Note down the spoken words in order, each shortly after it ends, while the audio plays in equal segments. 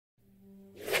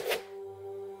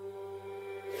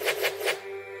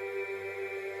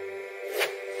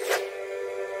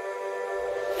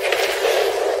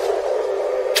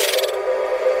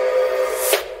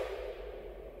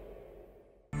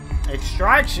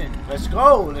Extraction. Let's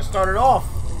go. Let's start it off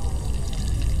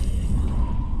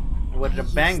with the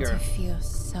banger. I used to feel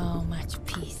so much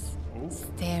peace,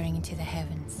 staring into the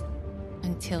heavens,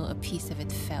 until a piece of it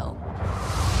fell.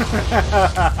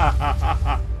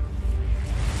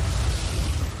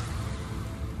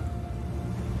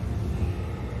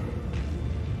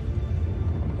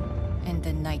 And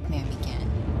the nightmare began.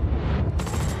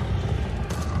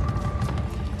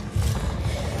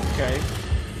 Okay.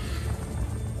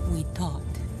 We thought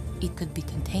it could be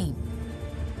contained,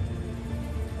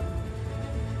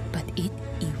 but it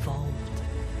evolved.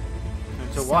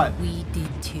 And so what? We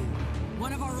did too.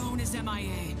 One of our own is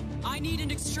MIA. I need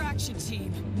an extraction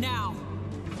team, now.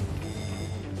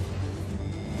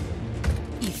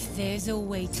 If there's a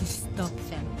way to stop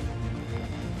them,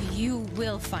 you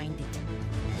will find it.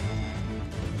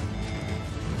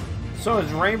 So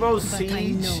it's Rainbow But Siege, I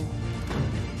know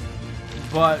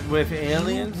but with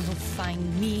aliens? you will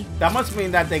find me That must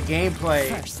mean that the gameplay...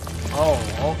 first. Oh,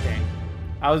 okay.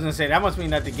 I was gonna say, that must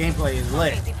mean that the gameplay is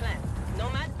lit.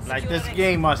 Like, this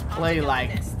game must play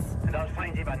like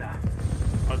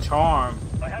a charm.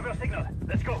 I have your signal.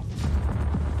 Let's go.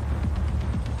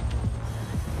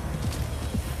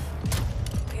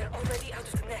 We are already out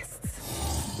of the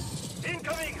nests.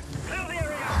 Incoming! Clear the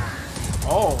area!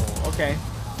 Oh, okay.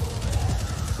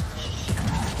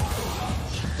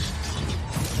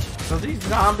 So these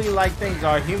zombie-like things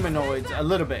are humanoids, a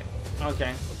little bit.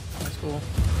 Okay, that's cool.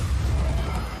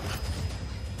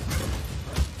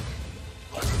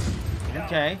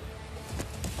 Okay.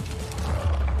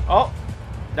 Oh,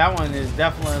 that one is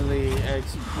definitely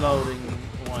exploding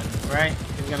one, right?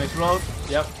 It's gonna explode?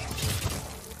 Yep.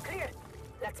 Clear.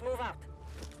 Let's move out.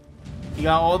 You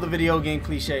got all the video game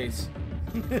cliches.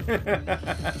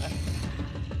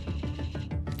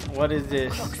 What is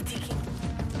this? Clock's ticking.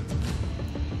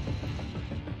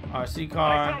 RC I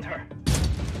car. found her.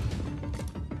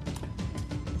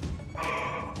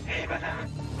 Hey, Banana.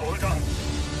 Hold on.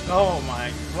 Oh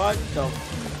my, what the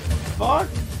fuck?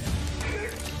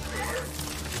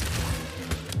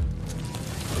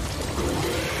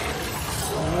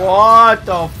 What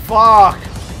the fuck?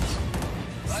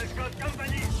 I've got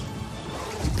company.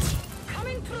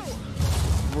 Coming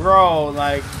through. Bro,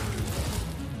 like,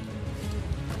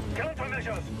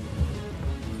 Countermeasures.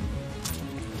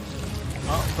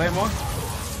 oh, play more?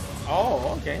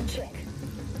 Oh, okay. Check.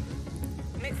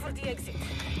 Make for the exit.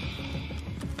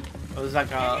 It was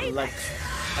like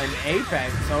an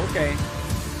apex, okay.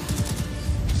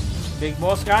 Big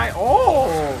boss guy?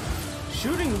 Oh,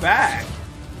 shooting back,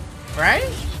 right?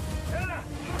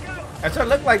 That's what it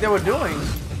looked like they were doing.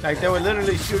 Like they were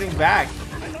literally shooting back.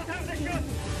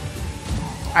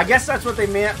 I guess that's what they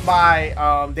meant by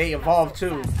they evolved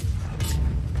too.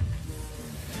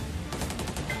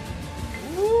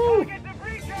 Woo.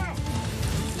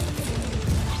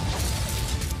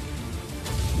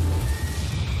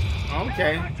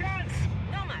 Okay.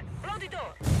 Nomad, blow the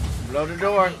door. Blow the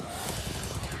door.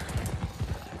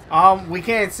 We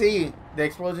can't see. The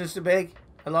explosion's too big.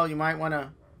 Hello, you might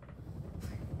wanna.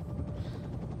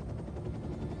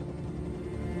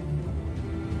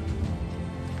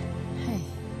 Hey,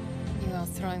 you all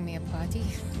throwing me a party?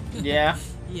 Yeah.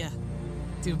 Yeah.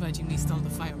 Too bad you missed all the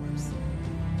fireworks.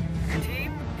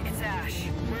 Team, it's Ash.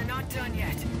 We're not done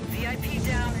yet. VIP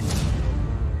down and...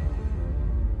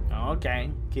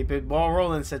 Okay. Keep it ball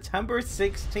rolling. September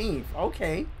 16th.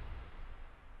 Okay.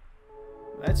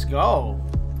 Let's go.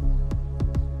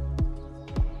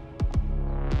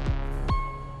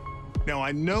 Now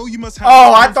I know you must have.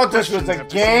 Oh, I thought this was a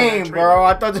game, bro.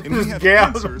 I thought this was a game. I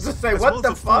was about to say, what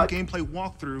the fuck? Gameplay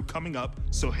walkthrough coming up,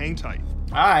 so hang tight.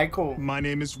 All right, cool. My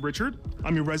name is Richard.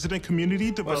 I'm your resident community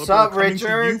developer What's up, coming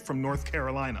Richard? to you from North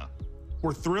Carolina.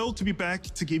 We're thrilled to be back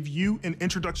to give you an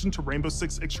introduction to Rainbow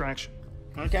Six Extraction.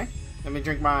 Okay. Let me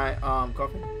drink my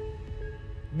coffee.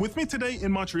 With me today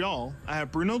in Montreal, I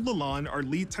have Bruno Lalonde, our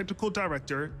lead technical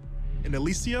director, and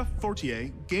Alicia Fortier,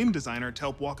 game designer, to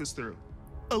help walk us through.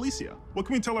 Alicia, what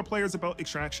can we tell our players about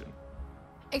Extraction?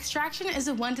 Extraction is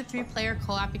a 1 to 3 player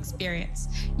co-op experience.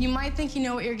 You might think you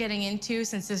know what you're getting into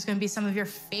since there's going to be some of your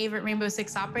favorite Rainbow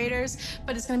Six operators,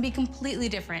 but it's going to be completely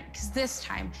different because this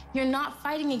time you're not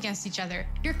fighting against each other.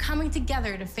 You're coming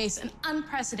together to face an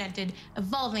unprecedented,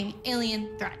 evolving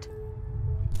alien threat.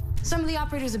 Some of the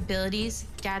operators' abilities,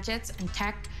 gadgets, and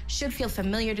tech should feel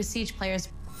familiar to Siege players,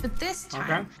 but this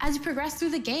time, as you progress through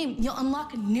the game, you'll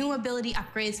unlock new ability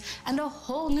upgrades and a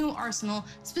whole new arsenal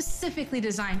specifically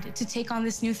designed to take on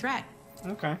this new threat.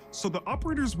 Okay. So the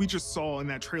operators we just saw in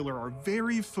that trailer are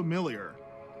very familiar,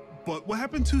 but what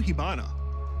happened to Hibana?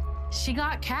 She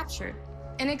got captured.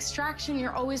 In Extraction,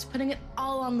 you're always putting it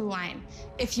all on the line.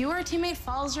 If you or a teammate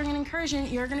falls during an incursion,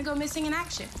 you're gonna go missing in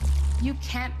action. You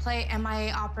can't play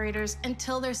MIA operators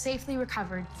until they're safely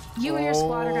recovered. You and your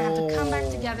squad are gonna have to come back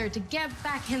together to get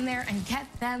back in there and get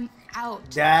them out.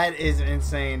 That is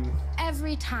insane.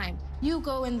 Every time you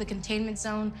go in the containment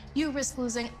zone, you risk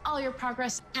losing all your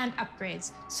progress and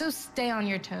upgrades. So stay on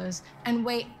your toes and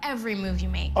weigh every move you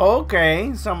make.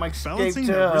 Okay, some escape Balancing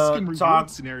the risk and to reward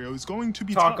scenario is going to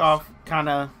be talk tough. off kind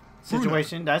of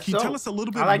situation. Bruno, That's can you dope. tell us a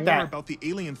little bit I like more that. about the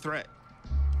alien threat?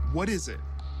 What is it?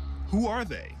 Who are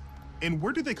they? And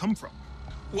where do they come from?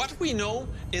 What we know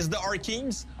is the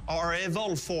Archeans are an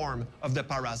evolved form of the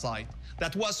parasite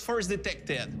that was first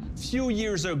detected few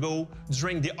years ago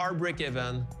during the outbreak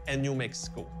event in New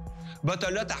Mexico. But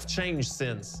a lot have changed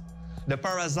since. The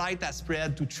parasite has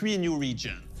spread to 3 new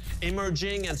regions,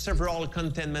 emerging in several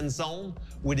containment zones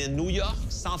within New York,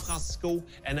 San Francisco,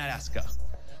 and Alaska.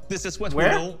 This is what we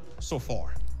know so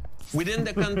far. Within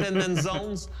the containment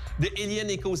zones, the alien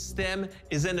ecosystem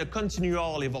is in a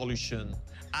continual evolution,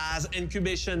 as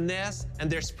incubation nests and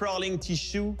their sprawling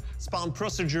tissue spawn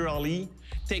procedurally,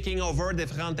 taking over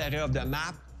different areas of the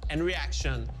map in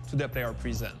reaction to the player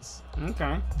presence.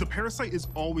 Okay. The parasite is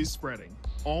always spreading,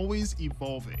 always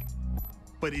evolving.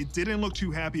 But it didn't look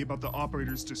too happy about the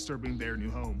operators disturbing their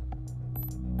new home.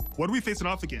 What are we facing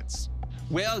off against?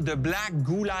 Well, the black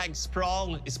goo-like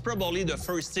sprawl is probably the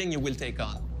first thing you will take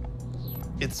on.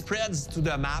 It spreads to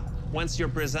the map once your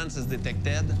presence is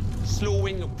detected,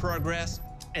 slowing your progress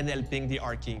and helping the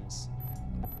Archeans.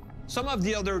 Some of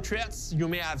the other threats you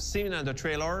may have seen in the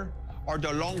trailer are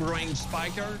the long-range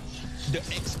spiker, the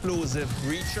explosive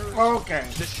breacher,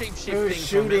 the shape-shifting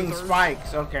shooting tormentors,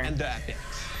 spikes, and the apex.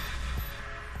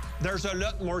 There's a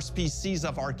lot more species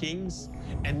of Archeans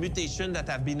and mutations that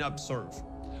have been observed.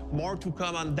 More to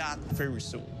come on that very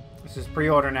soon. This is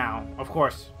pre-order now, of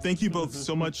course. Thank you both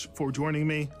so much for joining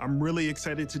me. I'm really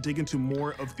excited to dig into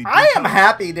more of the I am details.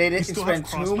 happy they didn't We still spend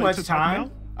have too crossplay much to talk time.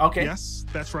 about. Okay. Yes,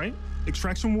 that's right.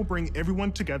 Extraction will bring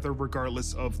everyone together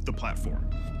regardless of the platform.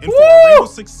 And Woo! for our Rainbow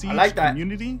Six Siege I like that.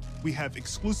 community, we have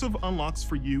exclusive unlocks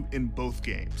for you in both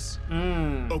games.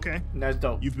 Okay, that's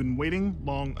dope. You've been waiting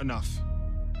long enough.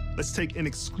 Let's take an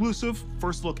exclusive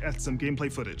first look at some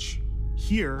gameplay footage.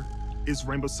 Here is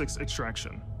Rainbow Six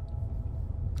Extraction.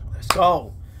 Let's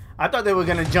go. I thought they were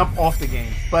gonna jump off the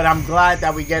game, but I'm glad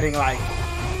that we're getting like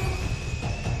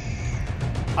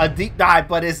a deep dive.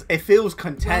 But it feels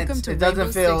content. It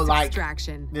doesn't feel like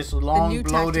this long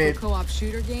bloated. Co-op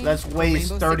shooter game. Let's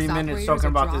waste 30 minutes talking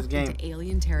about this game. Into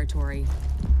alien territory.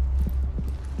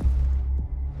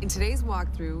 In today's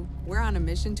walkthrough, we're on a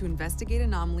mission to investigate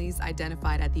anomalies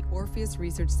identified at the Orpheus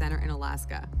Research Center in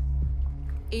Alaska.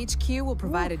 HQ will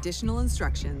provide additional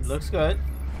instructions. Looks good.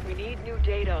 We need new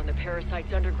data on the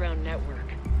parasite's underground network.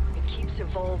 It keeps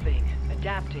evolving,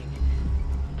 adapting.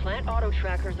 Plant auto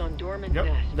trackers on dormant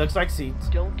nests. Looks like seeds.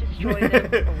 Don't destroy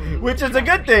them, or we'll lose Which is a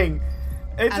good thing.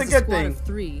 It's As a good squad thing. of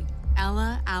 3,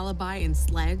 Ella, Alibi, and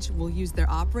Sledge will use their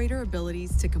operator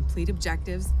abilities to complete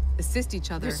objectives, assist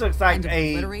each other, This looks like and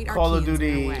a obliterate Call of Archeans in their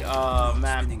Duty way.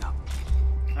 map.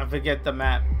 I forget the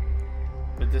map,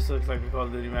 but this looks like a Call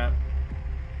of Duty map.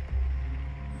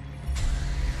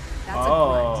 That's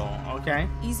a plant. Okay.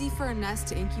 Easy for a nest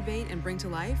to incubate and bring to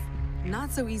life,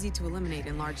 not so easy to eliminate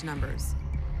in large numbers.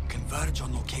 Converge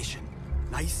on location.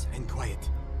 Nice and quiet.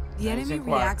 The enemy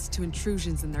reacts to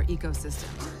intrusions in their ecosystem,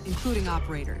 including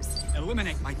operators.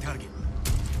 Eliminate my target.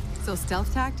 So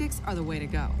stealth tactics are the way to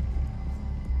go.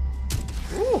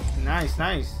 Ooh, nice,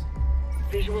 nice.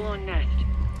 Visual on nest.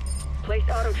 Place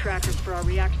auto trackers for our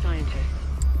React scientists.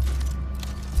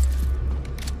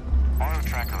 Auto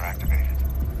tracker activated.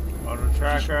 Auto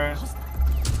tracker.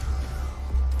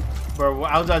 Bro,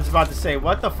 I was just about to say,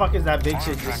 what the fuck is that big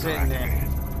shit just sitting there?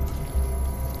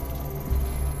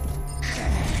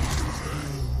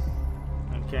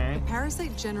 Okay. The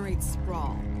parasite generates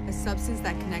sprawl, a substance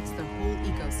that connects the whole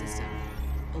ecosystem.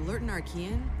 Alert an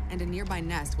Archean, and a nearby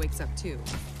nest wakes up too.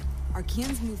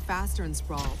 Archeans move faster in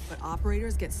sprawl, but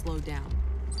operators get slowed down.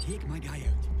 Take my guy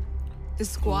out. The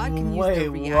squad can use Wait,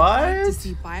 their React what? to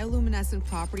see bioluminescent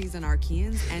properties in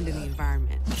Archeans and in the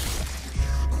environment.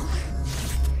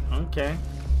 Okay.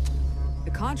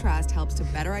 The contrast helps to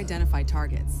better identify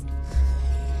targets.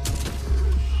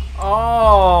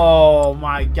 Oh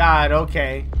my god,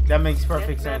 okay. That makes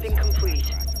perfect sense. Mapping complete.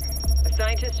 A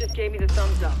scientist just gave me the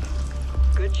thumbs up.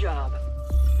 Good job.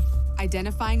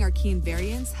 Identifying Archean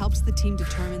variants helps the team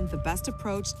determine the best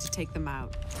approach to take them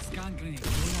out. Scan grenade.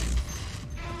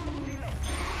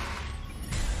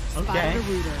 Spotted a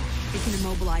rooter. It can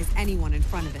immobilize anyone in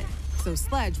front of it, so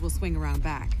Sledge will swing around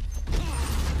back.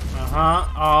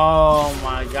 Oh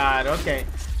my god. Okay.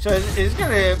 So it's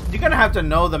gonna, you're gonna have to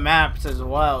know the maps as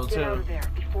well too. Get out of there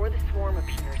before the swarm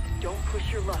appears. Don't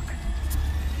push your luck.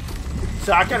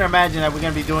 So I can imagine that we're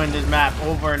gonna be doing this map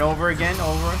over and over again,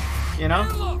 you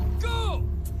know?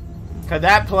 Cause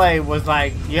that play was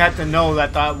like, you had to know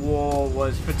that that wall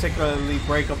was particularly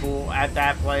breakable at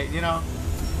that play, you know?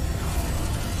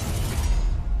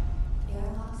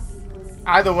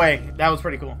 Either way, that was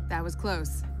pretty cool. That was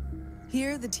close.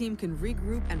 Here, the team can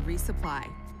regroup and resupply.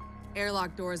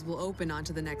 Airlock doors will open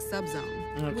onto the next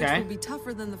subzone, which will be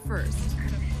tougher than the first.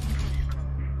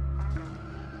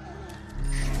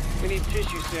 We need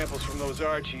tissue samples from those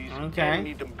Archies. Okay. And we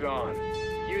need them gone.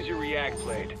 Use your react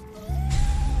blade.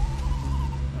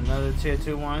 Another tier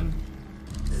 2 one.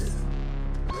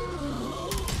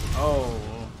 Oh.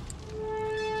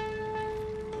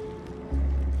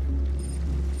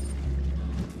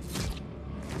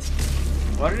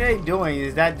 What are they doing?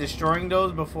 Is that destroying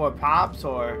those before it pops,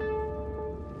 or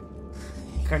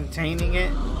containing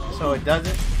it so it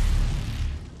doesn't?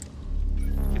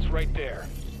 It's right there.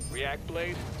 React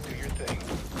blade, do your thing.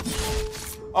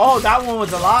 Oh, that one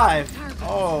was alive.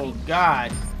 Oh,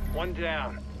 God. One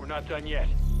down. We're not done yet.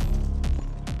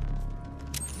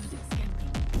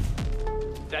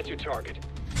 That's your target.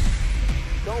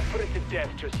 Don't put it to death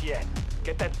just yet.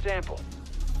 Get that sample.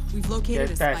 We've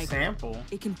located a spiker. Sample.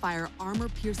 It can fire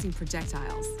armor-piercing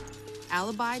projectiles.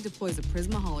 Alibi deploys a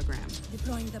Prisma hologram.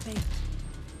 Deploying the bait.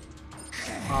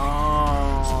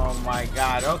 Oh my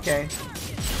God. Okay.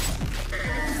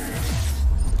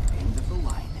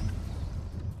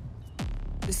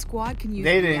 The squad can use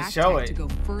they didn't react show tech it to go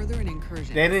further in incursions.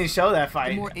 They didn't show that fight.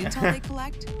 The more intel they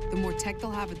collect, the more tech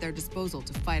they'll have at their disposal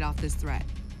to fight off this threat.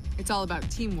 It's all about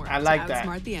teamwork I like to that.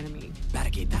 outsmart the enemy.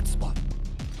 Barricade that spot.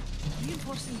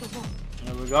 Reinforcing the wall.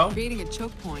 There we go. Creating a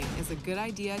choke point is a good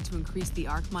idea to increase the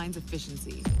arc mine's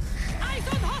efficiency. Eyes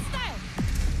on hostile!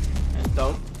 That's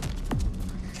dope.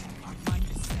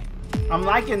 I'm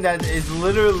liking that it's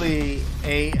literally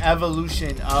a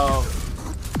evolution of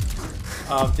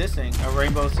this thing, a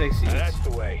Rainbow Six Siege. That's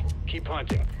the way. Keep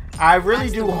hunting. I really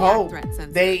That's do the hope react threat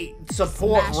sensor. they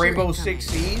support Smash your Rainbow Six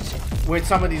Siege with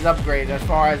some of these upgrades, as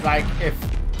far as like if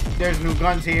there's new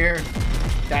guns here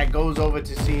that goes over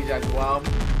to Siege as well.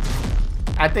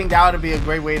 I think that would be a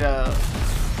great way to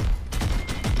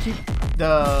keep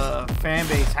the fan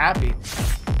base happy.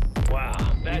 Wow.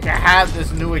 You can have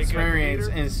this new experience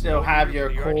and still have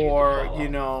your core, you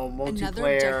know, Another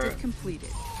multiplayer objective completed.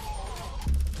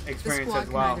 The experience squad as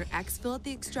well. can either exfil at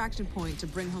the extraction point to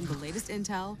bring home the latest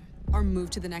intel, or move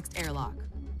to the next airlock.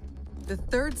 The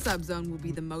third subzone will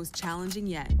be the most challenging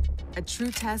yet, a true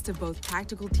test of both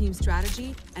tactical team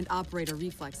strategy and operator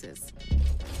reflexes.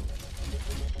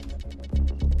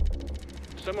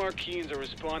 Some Archeans are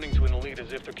responding to an elite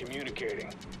as if they're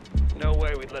communicating. No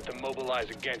way we'd let them mobilize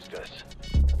against us.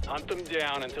 Hunt them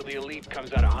down until the elite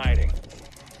comes out of hiding.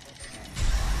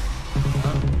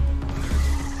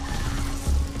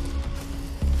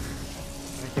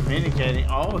 They're communicating.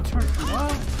 Oh, turn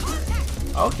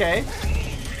what? Okay.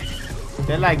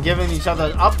 They're like giving each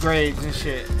other upgrades and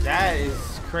shit. That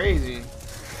is crazy.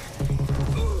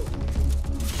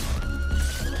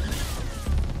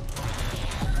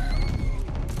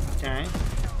 Okay.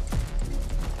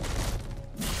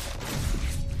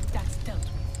 That's done.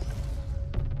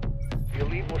 The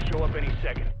elite will show up any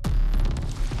second.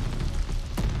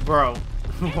 Bro.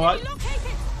 What?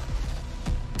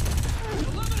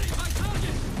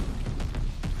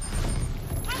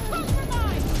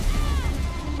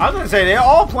 I was gonna say they're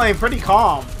all playing pretty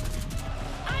calm.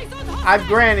 I've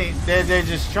granted they're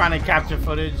just trying to capture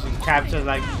footage and capture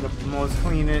like the most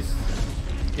cleanest,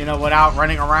 you know, without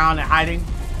running around and hiding.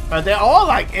 But they're all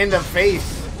like in the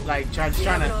face, like trying We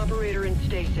have an to. operator in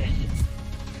stasis.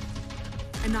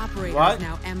 An operator What? is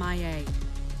now MIA.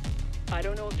 I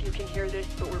don't know if you can hear this,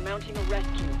 but we're mounting a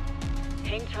rescue.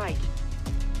 Hang tight.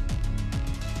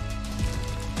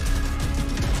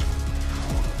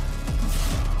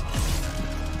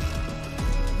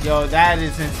 Yo, that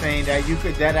is insane that you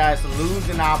could deadass lose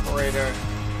an operator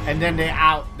and then they're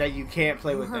out that you can't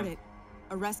play You with heard them. it.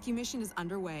 A rescue mission is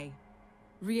underway.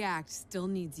 React still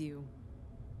needs you.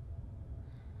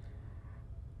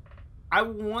 I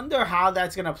wonder how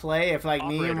that's gonna play if like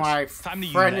me and my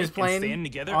friend is playing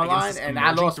online and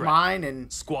I lost mine,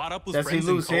 and squad up with does he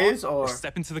lose his or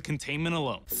step into the containment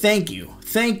alone. Thank you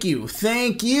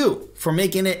for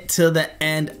making it to the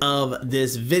end of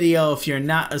this video. If you're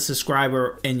not a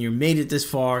subscriber and you made it this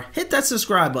far, hit that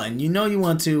subscribe button. You know you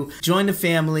want to join the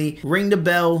family, ring the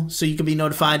bell so you can be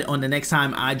notified on the next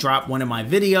time I drop one of my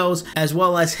videos, as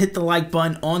well as hit the like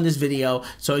button on this video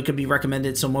so it could be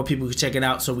recommended so more people can check it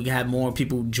out, so we can have more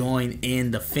people join in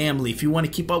the family. If you want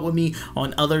to keep up with me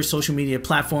on other social media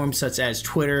platforms such as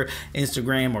Twitter,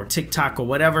 Instagram, or TikTok or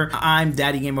whatever, I'm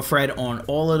DaddyGamerFred on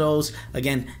all of those.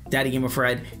 Again,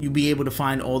 DaddyGamerFred. You'll be able to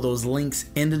find all those links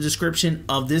in the description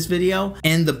of this video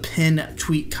and the pinned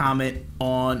tweet comment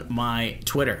on my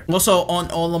Twitter. Also, on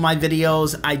all of my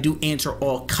videos, I do answer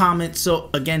all comments.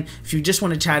 So again, if you just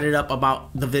want to chat it up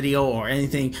about the video or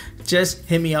anything, just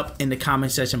hit me up in the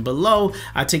comment section below.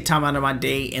 I take time out of my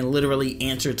day and literally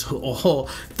answer to all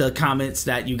the comments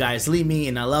that you guys leave me,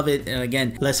 and I love it. And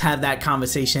again, let's have that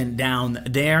conversation down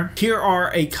there. Here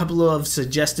are a couple of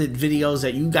suggested videos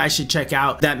that you guys should check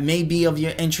out that may be of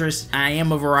your interest. I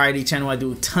am a variety channel. I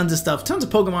do tons of stuff, tons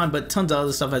of Pokemon, but tons of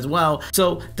other stuff as well.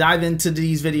 So dive into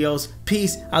these videos.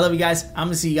 Peace. I love you guys. I'm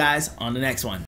gonna see you guys on the next one.